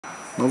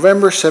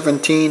November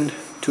 17,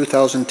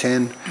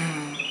 2010,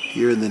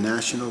 here in the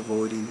National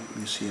Voting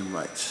Museum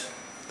Rights.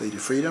 Lady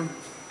Freedom.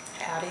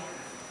 Howdy.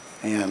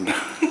 And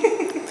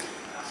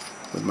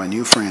with my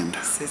new friend,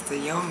 Sister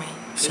Yomi.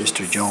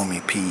 Sister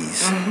Yomi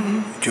Peas.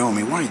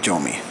 Yomi, why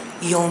Yomi?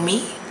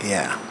 Yomi?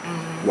 Yeah.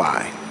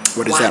 Why?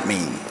 What does that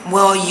mean?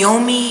 Well,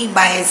 Yomi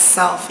by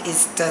itself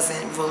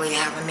doesn't really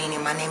have a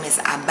meaning. My name is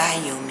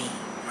Abayomi.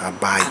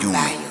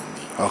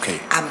 Abayomi. Okay.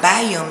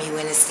 Abayomi,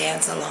 when it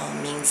stands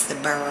alone, means the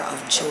bearer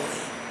of joy.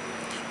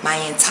 My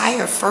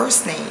entire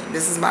first name,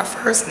 this is my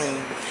first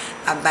name,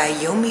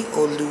 Abayomi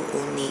Olu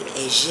Oni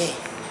Eje.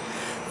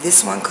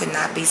 This one could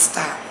not be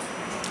stopped.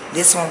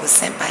 This one was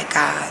sent by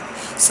God.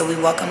 So we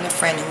welcome the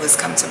friend who has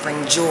come to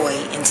bring joy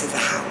into the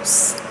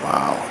house.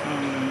 Wow.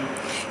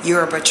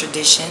 Yoruba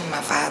tradition.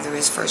 My father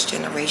is first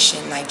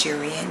generation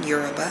Nigerian,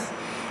 Yoruba.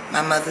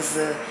 My mother's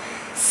a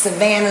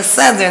Savannah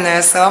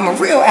Southerner, so I'm a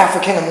real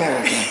African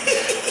American.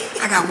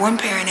 I got one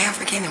parent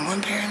African and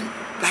one parent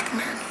Black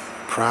American.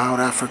 Proud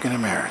African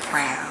American.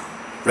 Proud.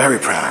 Very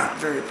proud.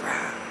 Very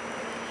proud.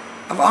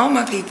 Of all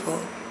my people.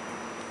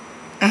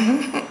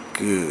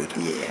 Good.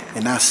 Yeah.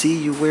 And I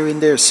see you wearing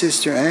there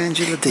Sister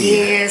Angela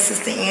Diaz. Yeah,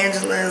 Sister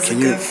Angela is a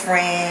good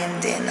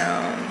friend and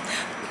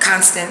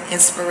constant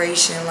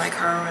inspiration, like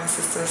her and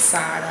Sister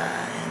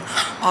Asada and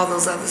all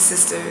those other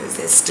sisters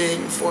that stood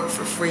and fought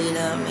for freedom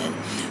and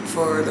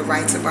for the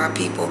rights of our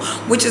people,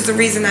 which is the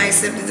reason I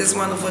accepted this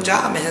wonderful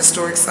job in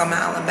historic Selma,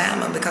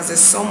 Alabama, because there's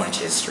so much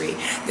history.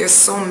 There's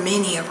so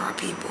many of our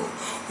people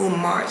who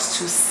marched,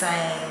 who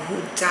sang, who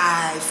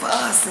died for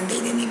us, and they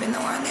didn't even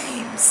know our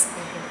names.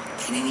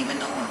 They didn't even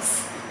know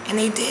us. And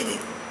they did it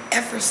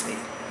effortlessly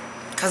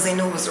because they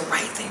knew it was the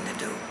right thing to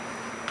do.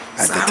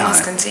 So I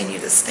must continue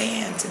to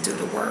stand to do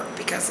the work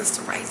because it's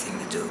the right thing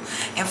to do.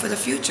 And for the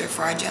future,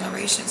 for our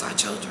generations, our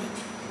children.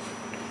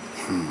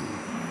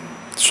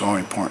 So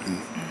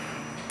important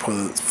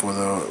for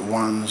the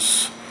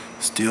ones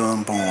still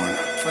unborn.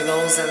 For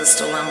those that are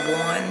still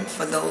unborn,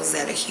 for those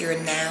that are here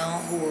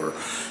now who are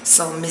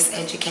so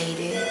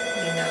miseducated,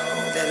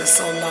 that are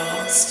so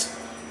lost.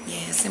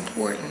 Yeah, it's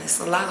important.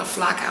 It's a lot of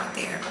flock out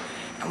there.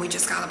 And we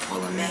just got to pull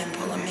them in.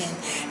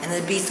 And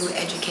it'll be through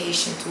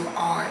education, through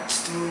art,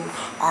 through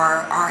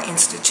our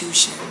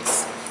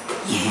institutions.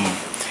 Yeah.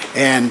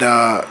 And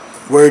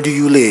where do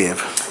you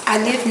live? I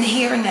live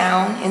here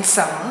now in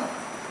Selma.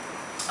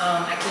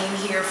 I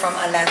came here from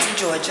Atlanta,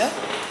 Georgia.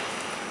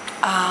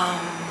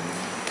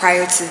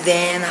 Prior to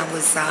then, I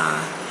was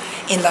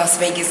in Las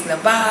Vegas,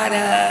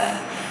 Nevada.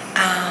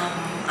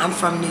 I'm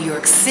from New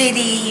York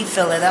City,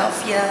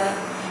 Philadelphia,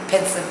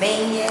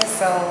 Pennsylvania.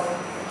 So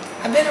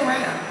I've been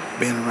around.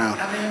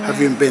 Have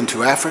you been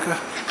to Africa?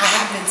 I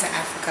have been to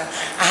Africa.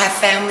 I have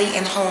family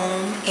and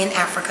home in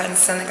Africa, in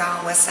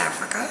Senegal, West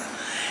Africa.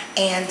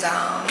 And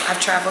I've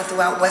traveled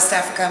throughout West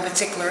Africa in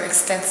particular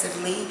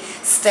extensively,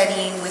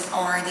 studying with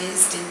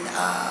artists and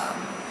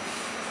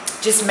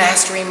just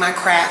mastering my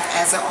craft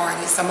as an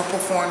artist. I'm a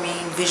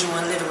performing visual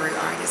and literary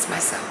artist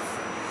myself.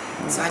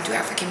 So I do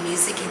African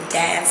music and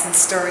dance and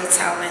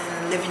storytelling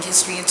and living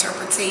history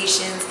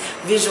interpretations,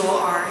 visual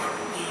art.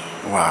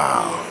 Yeah.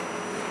 Wow. Yeah.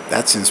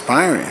 That's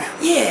inspiring.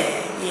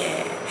 Yeah.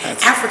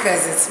 Africa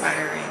is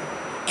inspiring.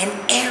 And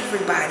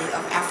everybody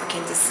of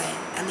African descent,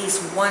 at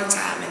least one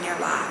time in their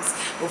lives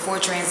before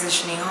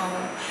transitioning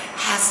home,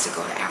 has to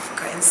go to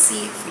Africa and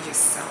see it for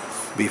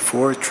yourself.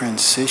 Before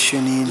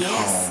transitioning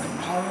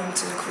home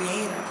to the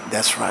Creator.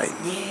 That's right.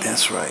 Yeah.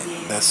 That's right.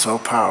 Yeah. That's so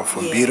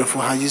powerful. Yeah. Beautiful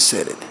how you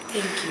said it.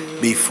 Thank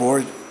you.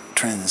 Before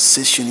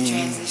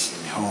transitioning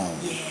home.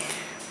 Yeah.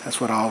 That's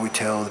what I always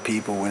tell the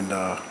people when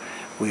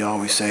we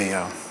always say,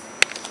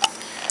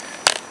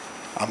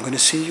 I'm going to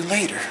see you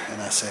later.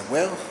 And I say,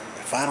 well,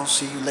 if I don't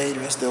see you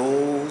later, as the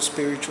old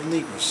spiritual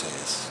Negro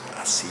says,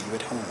 I'll see you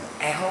at home.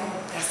 At home,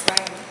 that's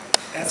right.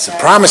 That's the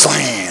promised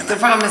land. The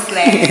promised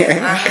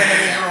land. Our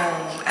heavenly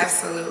home.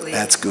 Absolutely.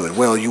 That's good.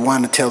 Well, you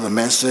want to tell the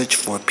message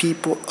for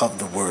people of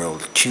the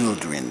world,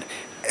 children,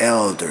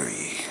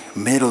 elderly,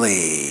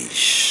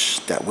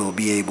 middle-aged, that will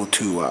be able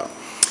to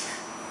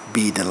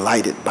be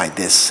delighted by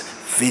this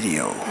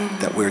video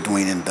that we're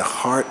doing in the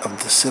heart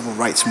of the civil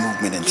rights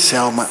movement in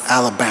Selma,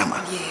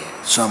 Alabama. Yeah.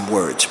 Some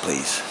words,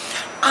 please.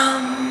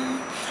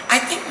 I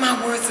think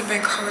my words of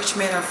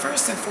encouragement are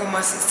first and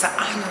foremost is to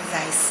honor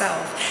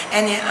thyself.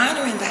 And in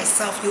honoring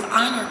thyself, you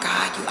honor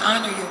God, you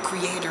honor your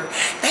Creator.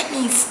 That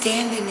means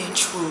standing in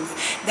truth.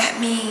 That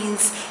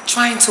means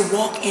trying to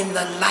walk in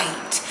the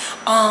light.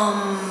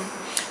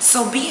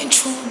 So being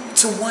true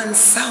to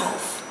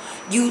oneself.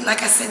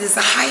 Like I said, is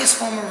the highest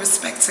form of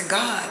respect to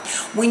God.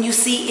 When you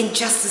see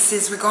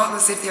injustices,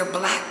 regardless if they're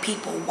black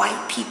people,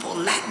 white people,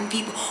 Latin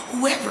people,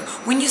 whoever,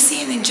 when you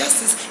see an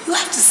injustice, you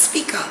have to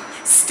speak up,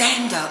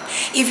 stand up.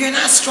 If you're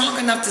not strong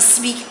enough to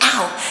speak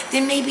out,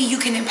 then maybe you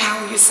can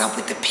empower yourself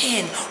with the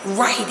pen,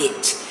 write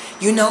it.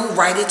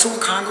 Write it to a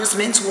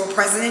congressman, to a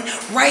president,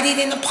 write it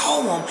in a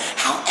poem.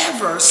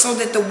 However, so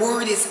that the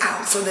word is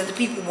out, so that the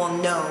people will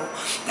know.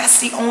 That's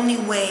the only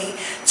way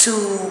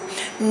to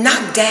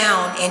knock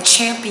down and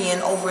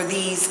champion over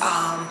these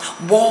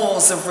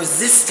walls of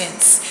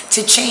resistance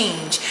to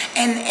change.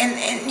 And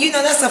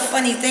that's a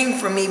funny thing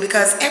for me,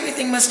 because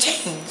everything must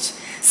change.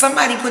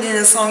 Somebody put in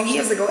a song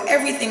years ago,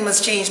 everything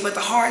must change, but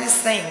the hardest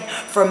thing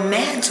for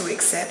man to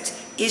accept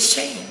is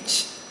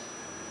change.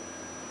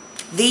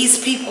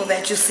 These people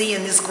that you see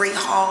in this great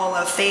hall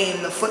of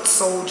fame, the foot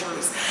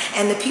soldiers,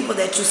 and the people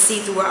that you see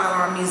throughout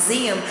our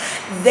museum,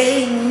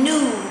 they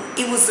knew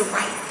it was the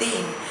right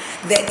thing,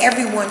 that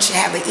everyone should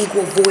have an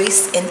equal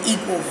voice and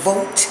equal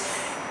vote.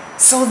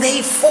 So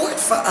they fought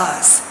for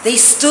us. They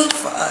stood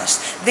for us.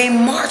 They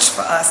marched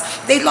for us.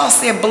 They lost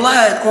their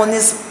blood on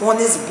this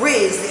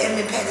bridge, the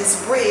Edmund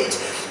Pettus Bridge,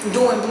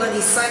 during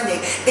Bloody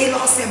Sunday. They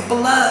lost their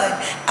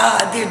blood,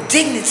 their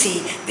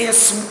dignity, their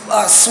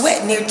sweat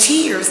and their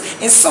tears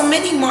in so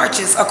many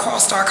marches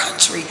across our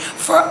country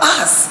for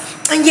us.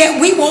 And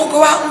yet we won't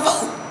go out and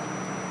vote.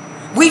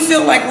 We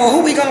feel like, well, who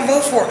are we going to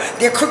vote for?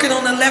 They're crooked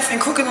on the left and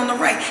crooked on the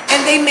right.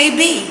 And they may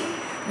be.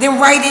 Then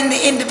write in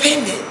the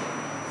independent.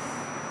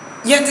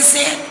 You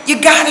understand? You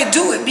got to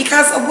do it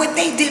because of what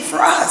they did for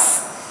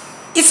us.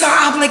 It's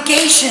our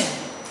obligation.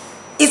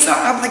 It's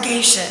our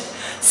obligation.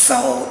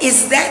 So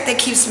it's that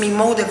keeps me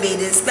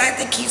motivated. It's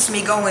that keeps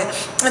me going.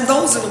 And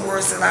those are the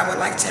words that I would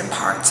like to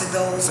impart to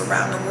those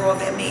around the world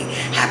that may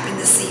happen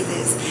to see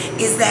this,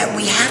 is that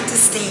we have to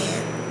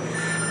stand,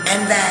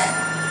 and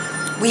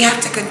that we have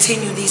to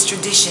continue these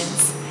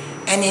traditions,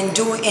 and in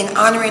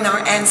honoring our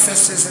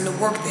ancestors and the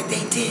work that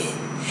they did,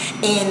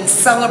 in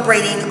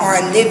celebrating our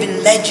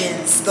living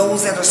legends,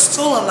 those that are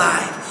still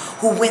alive,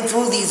 who went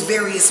through these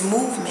various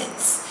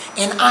movements,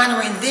 and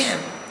honoring them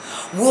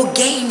will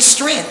gain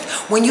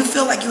strength. When you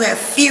feel like you have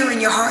fear in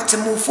your heart to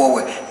move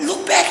forward,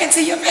 look back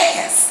into your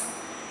past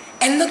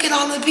and look at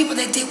all the people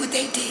that did what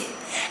they did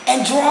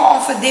and draw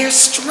off of their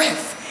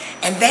strength,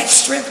 and that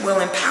strength will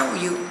empower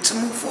you to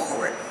move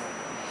forward.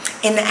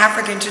 In the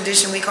African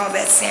tradition, we call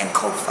that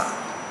Sankofa.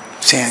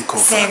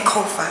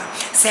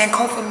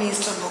 Sankofa means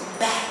to look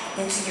back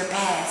into your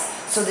past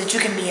so that you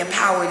can be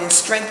empowered and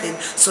strengthened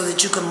so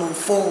that you can move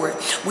forward.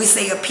 We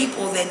say a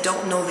people that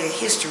don't know their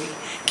history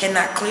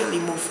cannot clearly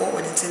move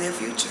forward into their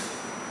future.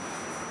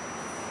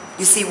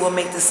 You see, we'll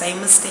make the same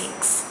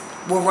mistakes.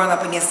 We'll run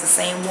up against the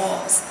same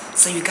walls.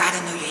 So you got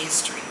to know your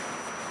history.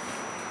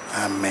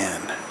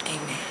 Amen.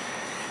 Amen.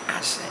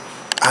 Ashe.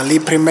 Ali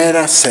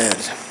Primera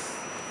said,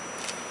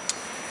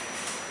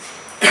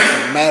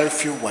 no matter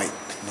if you're white,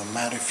 no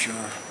matter if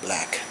you're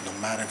black, no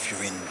matter if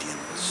you're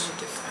Indians, No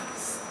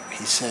difference.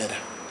 he said,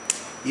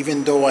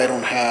 even though I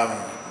don't have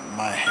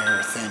my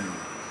hair thin,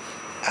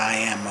 I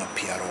am a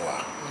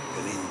Piaroa,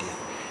 an Indian.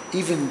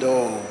 Even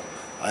though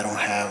I don't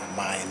have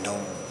my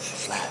nose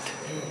flat,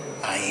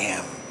 I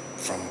am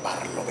from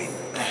Barlovin,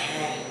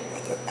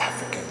 where the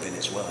African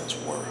Venezuelans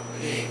were.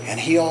 And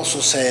he also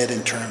said,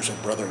 in terms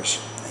of brothers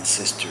and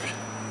sisters,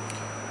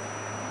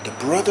 the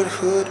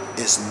brotherhood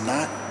is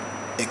not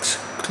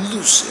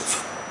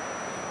exclusive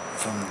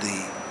from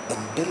the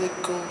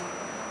umbilical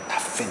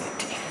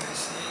affinity.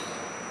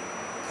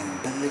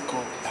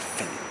 Umbilical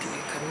affinity.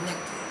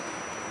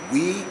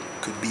 We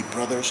could be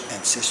brothers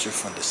and sisters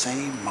from the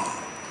same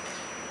mom,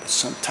 but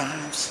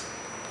sometimes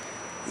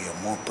we are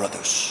more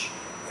brothers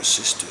or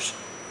sisters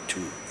to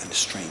a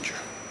stranger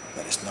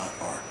that is not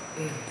our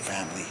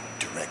family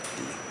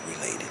directly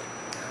related.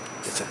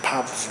 It's a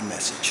powerful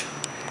message,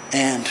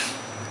 and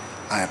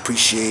I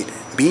appreciate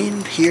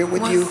being here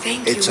with you.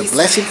 It's a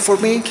blessing for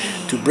me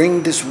to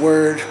bring this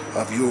word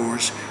of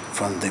yours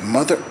from the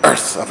Mother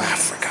Earth of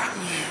Africa,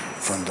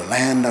 from the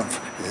land of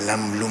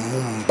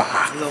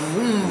Lumumba,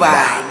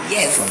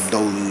 yes, from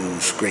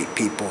those great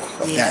people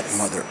of that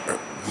mother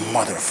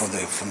from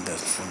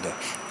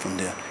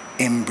the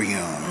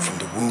embryon, from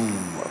the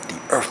womb of the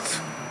earth.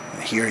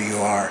 And here you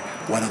are,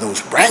 one of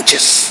those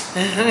branches,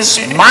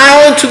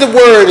 smiling to the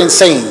word and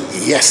saying,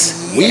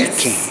 yes, we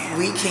can.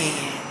 We can.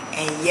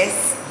 And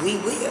yes, we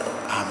will.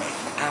 Amen.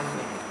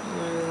 Amen.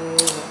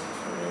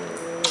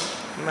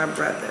 My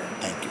brother.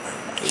 Thank you very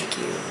much. Thank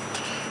you.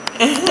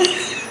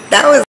 That was